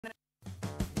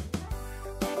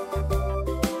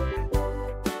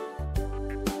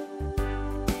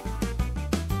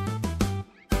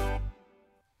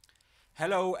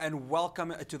Hello and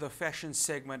welcome to the fashion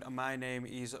segment. My name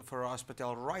is Faraz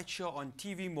Patel, right here on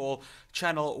TV Mall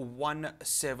channel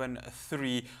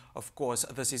 173. Of course,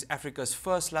 this is Africa's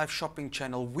first live shopping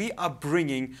channel. We are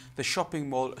bringing the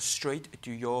shopping mall straight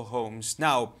to your homes.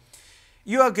 Now,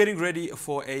 you are getting ready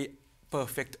for a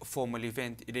perfect formal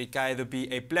event. It can either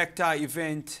be a black tie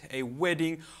event, a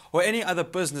wedding, or any other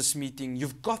business meeting.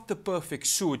 You've got the perfect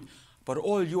suit, but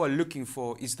all you are looking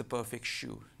for is the perfect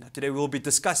shoe. Now today we'll be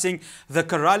discussing the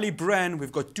Caralli brand.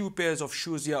 We've got two pairs of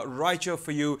shoes here right here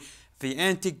for you. The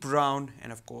antique brown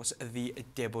and of course the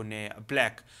Debonair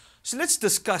black. So let's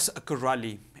discuss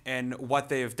Caralli and what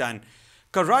they have done.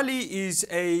 Caralli is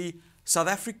a South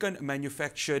African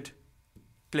manufactured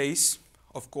place,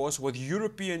 of course, with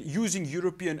using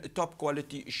European top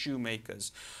quality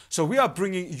shoemakers. So we are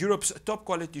bringing Europe's top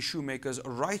quality shoemakers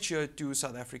right here to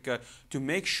South Africa to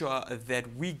make sure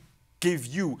that we give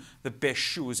you the best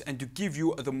shoes and to give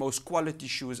you the most quality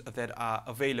shoes that are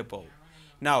available.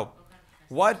 Now,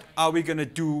 what are we going to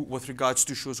do with regards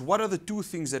to shoes? What are the two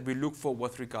things that we look for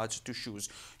with regards to shoes?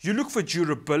 You look for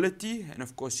durability, and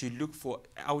of course you look for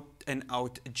out and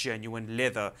out genuine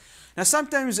leather. Now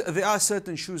sometimes there are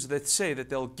certain shoes that say that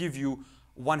they'll give you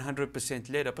 100%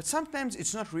 leather, but sometimes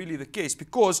it's not really the case,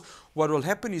 because what will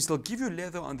happen is they'll give you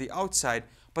leather on the outside,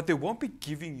 but they won't be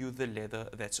giving you the leather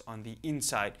that's on the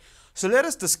inside. So let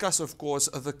us discuss, of course,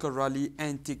 the Caralli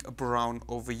antique brown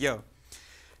over here.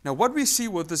 Now what we see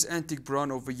with this antique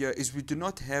brown over here is we do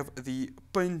not have the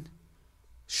pin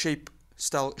shape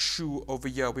style shoe over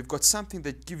here. We've got something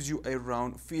that gives you a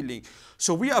round feeling.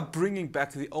 So we are bringing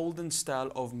back the olden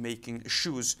style of making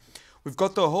shoes. We've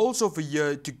got the holes over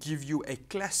here to give you a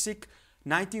classic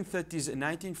 1930s and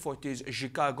 1940s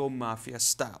Chicago Mafia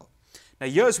style. Now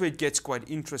here's where it gets quite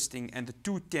interesting, and the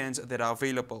two tans that are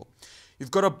available.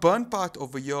 You've got a burn part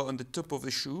over here on the tip of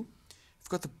the shoe. You've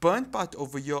got the burn part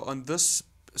over here on this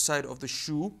side of the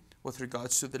shoe with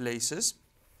regards to the laces,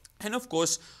 and of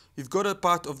course you've got a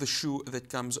part of the shoe that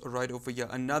comes right over here,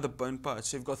 another burn part.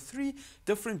 So you've got three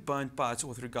different burn parts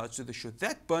with regards to the shoe.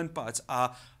 That burn parts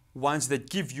are ones that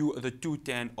give you the two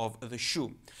tan of the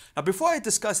shoe. Now before I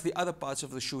discuss the other parts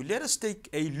of the shoe, let us take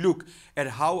a look at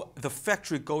how the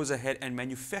factory goes ahead and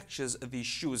manufactures these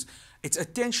shoes. It's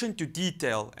attention to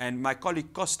detail, and my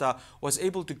colleague Costa was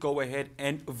able to go ahead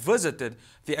and visited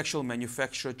the actual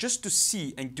manufacturer just to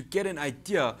see and to get an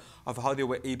idea of how they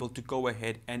were able to go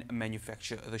ahead and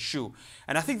manufacture the shoe.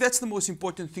 And I think that's the most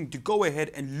important thing, to go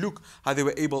ahead and look how they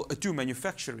were able to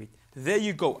manufacture it. There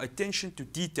you go, attention to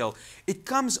detail. It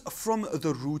comes from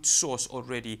the root source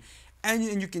already.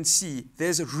 And you can see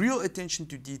there's real attention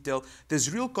to detail,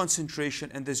 there's real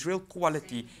concentration, and there's real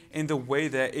quality in the way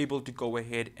they're able to go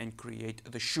ahead and create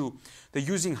the shoe. They're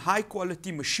using high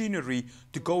quality machinery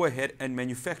to go ahead and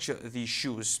manufacture these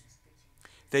shoes.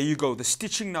 There you go. The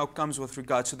stitching now comes with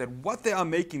regards to that. What they are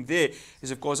making there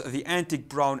is of course the antique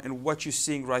brown, and what you're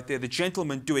seeing right there, the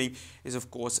gentleman doing, is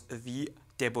of course the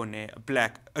Debonair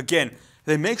black. Again,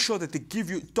 they make sure that they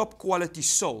give you top quality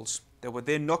soles. They were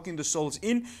there knocking the soles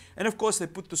in, and of course they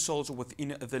put the soles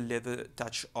within the leather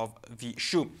touch of the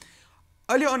shoe.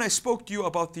 Earlier on I spoke to you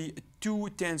about the two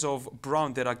tans of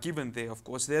brown that are given there. Of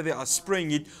course there they are spraying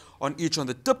it on each, on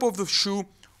the tip of the shoe,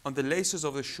 on the laces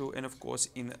of the shoe, and of course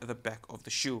in the back of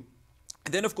the shoe.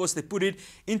 And then of course they put it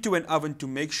into an oven to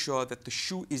make sure that the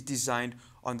shoe is designed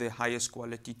on the highest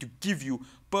quality to give you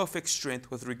perfect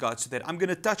strength with regards to that. I'm going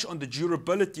to touch on the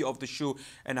durability of the shoe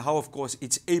and how of course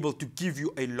it's able to give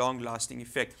you a long lasting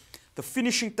effect. The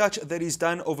finishing touch that is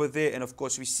done over there, and of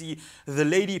course we see the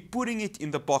lady putting it in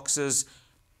the boxes.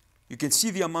 You can see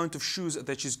the amount of shoes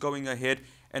that she's going ahead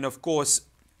and of course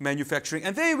manufacturing.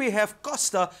 And there we have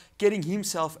Costa getting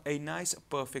himself a nice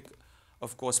perfect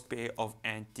of course pair of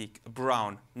antique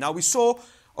brown. Now we saw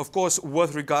of course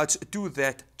with regards to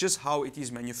that just how it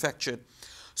is manufactured.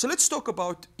 So let's talk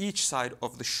about each side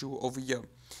of the shoe over here.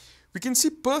 We can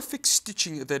see perfect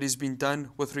stitching that is being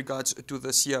done with regards to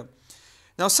this here.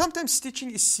 Now sometimes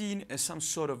stitching is seen as some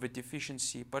sort of a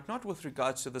deficiency, but not with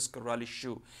regards to this Caralli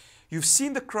shoe. You've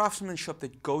seen the craftsmanship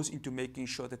that goes into making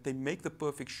sure that they make the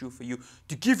perfect shoe for you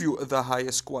to give you the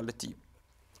highest quality.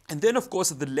 And then of course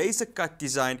the laser cut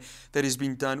design that is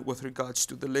being done with regards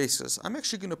to the laces. I'm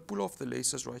actually going to pull off the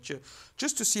laces right here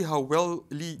just to see how well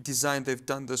designed they've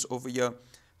done this over here.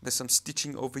 There's some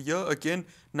stitching over here, again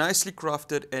nicely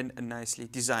crafted and nicely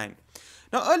designed.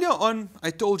 Now earlier on I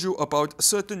told you about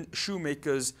certain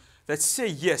shoemakers that say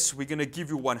yes, we're going to give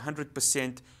you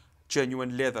 100%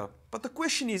 genuine leather. But the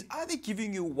question is, are they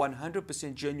giving you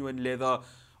 100% genuine leather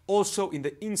also in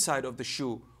the inside of the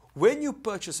shoe? When you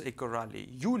purchase a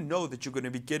Caralli, you know that you're going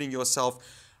to be getting yourself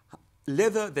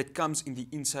leather that comes in the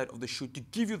inside of the shoe to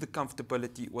give you the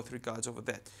comfortability with regards over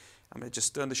that. I'm going to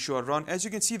just turn the shoe around. As you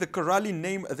can see, the Caralli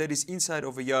name that is inside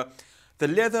over here, the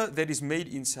leather that is made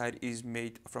inside is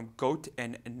made from goat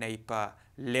and napier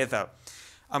leather.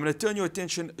 I'm going to turn your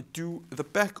attention to the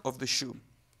back of the shoe.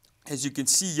 As you can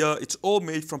see here, it's all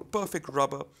made from perfect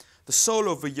rubber. The sole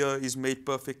over here is made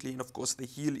perfectly, and of course the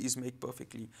heel is made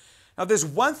perfectly. Now there's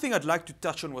one thing I'd like to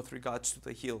touch on with regards to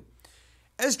the heel.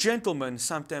 As gentlemen,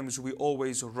 sometimes we're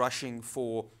always rushing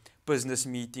for business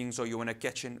meetings, or you want to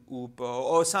catch an Uber,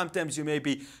 or sometimes you may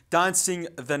be dancing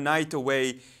the night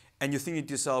away and you're thinking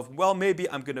to yourself, well, maybe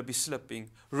I'm going to be slipping.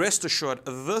 Rest assured,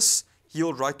 this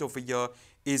heel right over here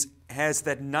has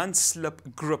that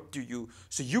non-slip grip to you,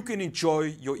 so you can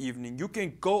enjoy your evening. You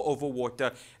can go over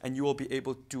water and you will be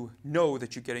able to know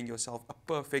that you're getting yourself a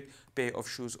perfect pair of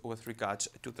shoes with regards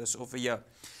to this over here.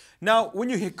 Now, when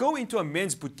you go into a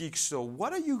men's boutique store,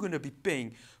 what are you going to be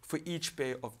paying for each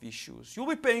pair of these shoes? You'll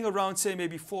be paying around, say,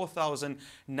 maybe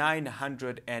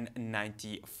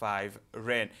 4,995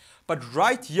 Rand. But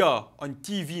right here on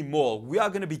TV Mall, we are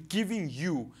going to be giving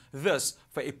you this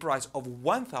for a price of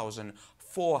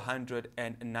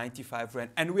 1,495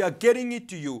 Rand. And we are getting it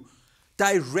to you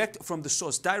direct from the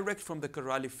source, direct from the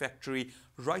Caralli factory,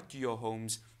 right to your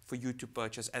homes, for you to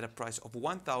purchase at a price of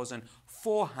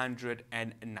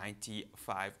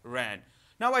 1,495 Rand.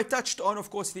 Now, I touched on, of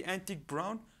course, the antique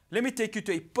brown. Let me take you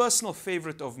to a personal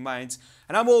favorite of mine,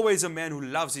 and I'm always a man who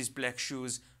loves his black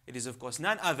shoes. It is, of course,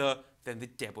 none other than the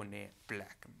Debonair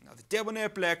black. Now, the Debonair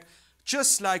black,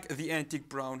 just like the antique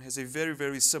brown, has a very,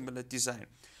 very similar design.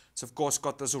 It's, of course,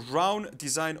 got this round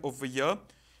design over here.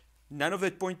 None of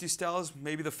that pointy styles.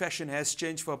 Maybe the fashion has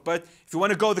changed for a bit. If you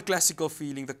want to go the classical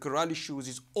feeling, the Caralli Shoes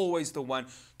is always the one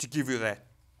to give you that.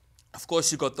 Of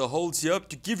course, you got the holes here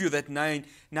to give you that nice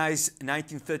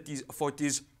 1930s,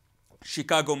 40s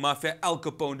Chicago Mafia Al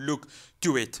Capone look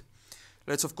to it.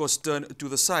 Let's, of course, turn to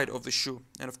the side of the shoe.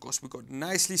 And, of course, we've got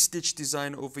nicely stitched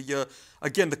design over here.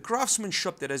 Again, the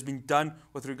craftsmanship that has been done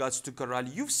with regards to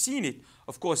Caralli. You've seen it,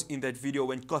 of course, in that video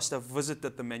when Costa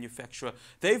visited the manufacturer.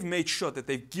 They've made sure that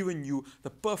they've given you the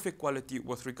perfect quality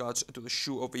with regards to the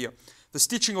shoe over here. The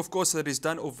stitching, of course, that is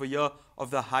done over here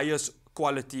of the highest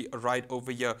quality right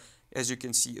over here. As you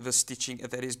can see, the stitching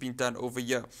that has been done over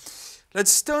here.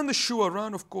 Let's turn the shoe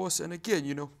around, of course, and again,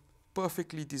 you know,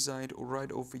 perfectly designed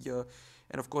right over here.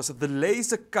 And of course, the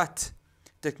laser cut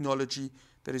technology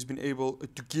that has been able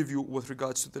to give you with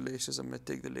regards to the laces. I'm going to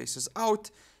take the laces out.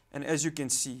 And as you can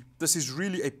see, this is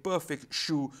really a perfect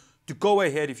shoe to go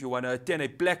ahead if you want to attend a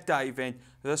black tie event.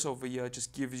 This over here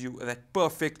just gives you that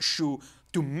perfect shoe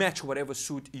to match whatever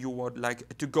suit you would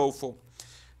like to go for.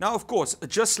 Now, of course,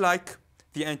 just like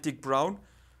the antique brown,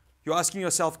 you're asking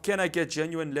yourself, can I get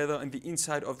genuine leather on the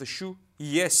inside of the shoe?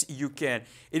 Yes, you can.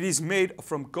 It is made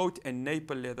from goat and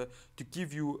napier leather to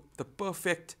give you the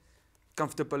perfect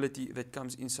comfortability that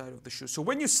comes inside of the shoe. So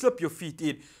when you slip your feet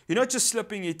in, you're not just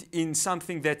slipping it in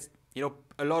something that, you know,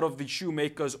 a lot of the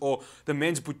shoemakers or the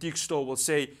men's boutique store will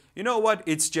say, you know what,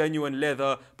 it's genuine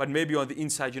leather, but maybe on the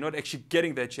inside you're not actually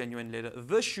getting that genuine leather.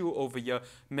 This shoe over here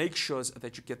makes sure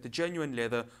that you get the genuine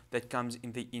leather that comes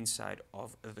in the inside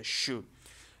of the shoe.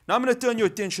 Now I'm going to turn your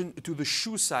attention to the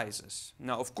shoe sizes.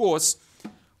 Now, of course,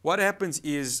 what happens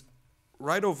is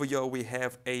right over here we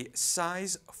have a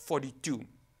size 42.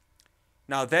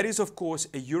 Now, that is, of course,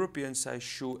 a European size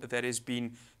shoe that has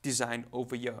been designed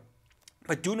over here.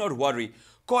 But do not worry.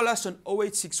 Call us on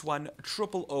 0861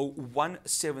 000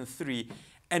 173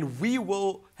 and we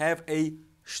will have a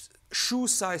shoe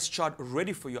size chart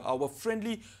ready for you. Our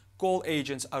friendly call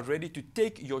agents are ready to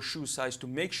take your shoe size to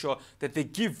make sure that they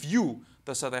give you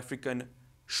the South African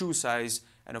shoe size.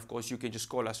 And of course, you can just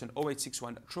call us on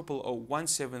 0861 000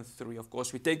 173. Of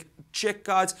course, we take check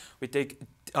cards, we take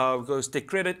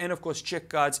credit, and of course check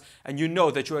cards, and you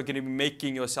know that you are going to be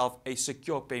making yourself a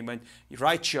secure payment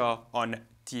right here on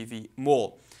TV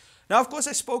Mall. Now, of course,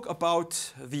 I spoke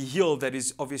about the heel that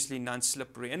is obviously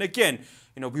non-slippery. And again,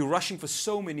 you know, we're rushing for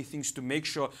so many things to make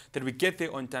sure that we get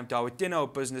there on time to our 10-hour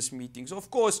business meetings. Of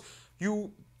course,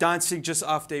 you dancing just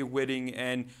after a wedding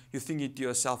and you're thinking to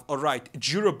yourself, all right,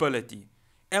 durability.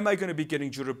 Am I going to be getting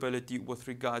durability with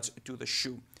regards to the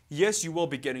shoe? Yes, you will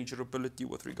be getting durability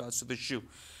with regards to the shoe.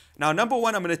 Now, number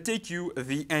one, I'm going to take you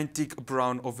the antique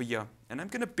brown over here, and I'm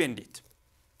going to bend it.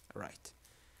 All right.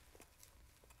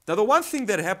 Now, the one thing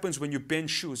that happens when you bend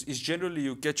shoes is generally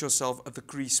you get yourself the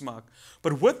crease mark.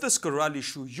 But with this Caralli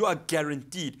shoe, you are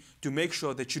guaranteed to make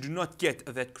sure that you do not get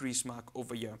that crease mark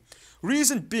over here.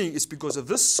 Reason being is because of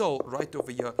this sole right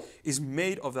over here is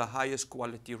made of the highest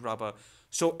quality rubber.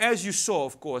 So as you saw,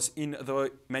 of course, in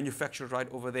the manufacturer right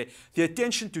over there, the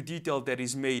attention to detail that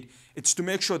is made, it's to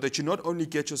make sure that you not only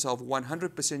get yourself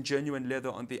 100% genuine leather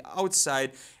on the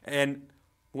outside and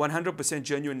 100%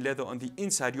 genuine leather on the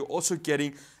inside, you're also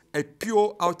getting a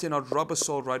pure out and out rubber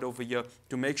sole right over here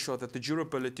to make sure that the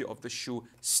durability of the shoe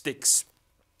sticks.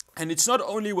 And it's not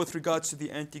only with regards to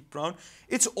the antique brown,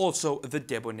 it's also the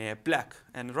Debonair black.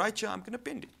 And right here, I'm going to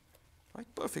bend it. Right,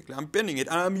 perfectly. I'm bending it.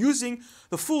 And I'm using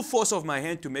the full force of my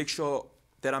hand to make sure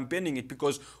that I'm bending it,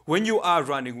 because when you are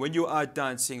running, when you are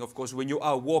dancing, of course, when you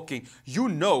are walking, you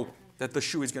know that the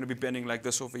shoe is going to be bending like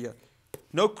this over here.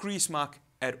 No crease mark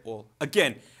at all.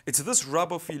 Again, it's this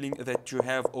rubber feeling that you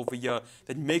have over here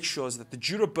that makes sure that the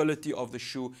durability of the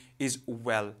shoe is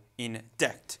well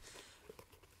intact.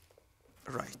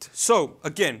 Right. So,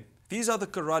 again, these are the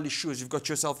Caralli shoes. You've got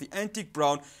yourself the antique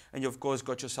brown and you've, of course,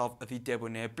 got yourself the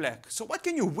Debonair black. So what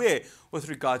can you wear with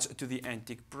regards to the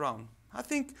antique brown? I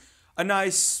think a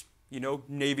nice,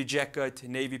 navy jacket,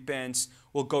 navy pants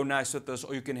will go nice with this.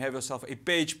 Or you can have yourself a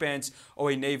beige pants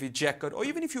or a navy jacket. Or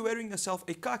even if you're wearing yourself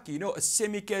a khaki, a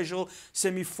semi-casual,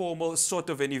 semi-formal sort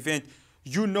of an event,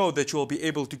 you know that you'll be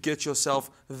able to get yourself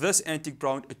this antique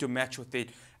brown to match with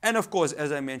it. And of course,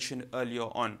 as I mentioned earlier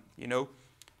on,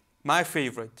 my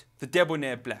favorite, the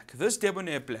Debonair black. This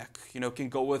Debonair black, can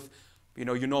go with,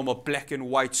 your normal black and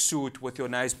white suit with your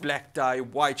nice black tie,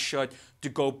 white shirt to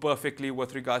go perfectly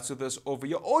with regards to this over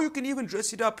here. Or you can even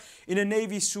dress it up in a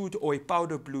navy suit or a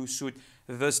powder blue suit.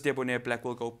 This Debonair black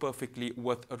will go perfectly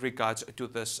with regards to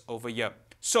this over here.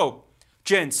 So,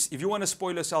 gents, if you want to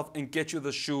spoil yourself and get you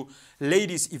the shoe,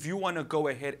 ladies, if you want to go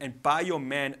ahead and buy your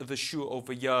man the shoe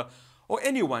over here, or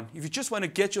anyone, if you just want to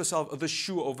get yourself the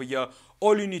shoe over here,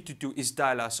 all you need to do is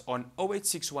dial us on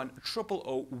 0861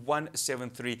 000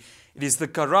 173. It is the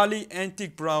Caralli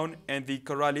Antique Brown and the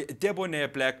Caralli Debonair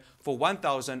Black for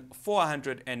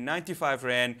 1,495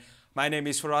 Rand. My name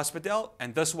is Faraz Patel,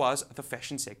 and this was the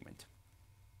fashion segment.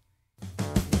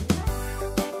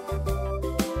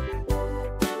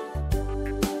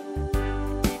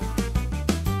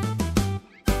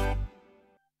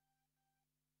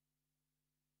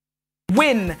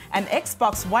 Win an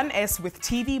Xbox One S with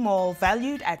TV Mall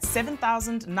valued at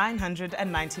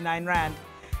 7,999 Rand.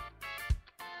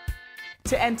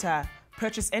 To enter,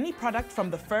 purchase any product from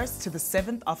the 1st to the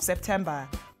 7th of September.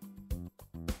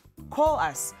 Call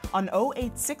us on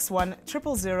 0861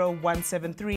 000 173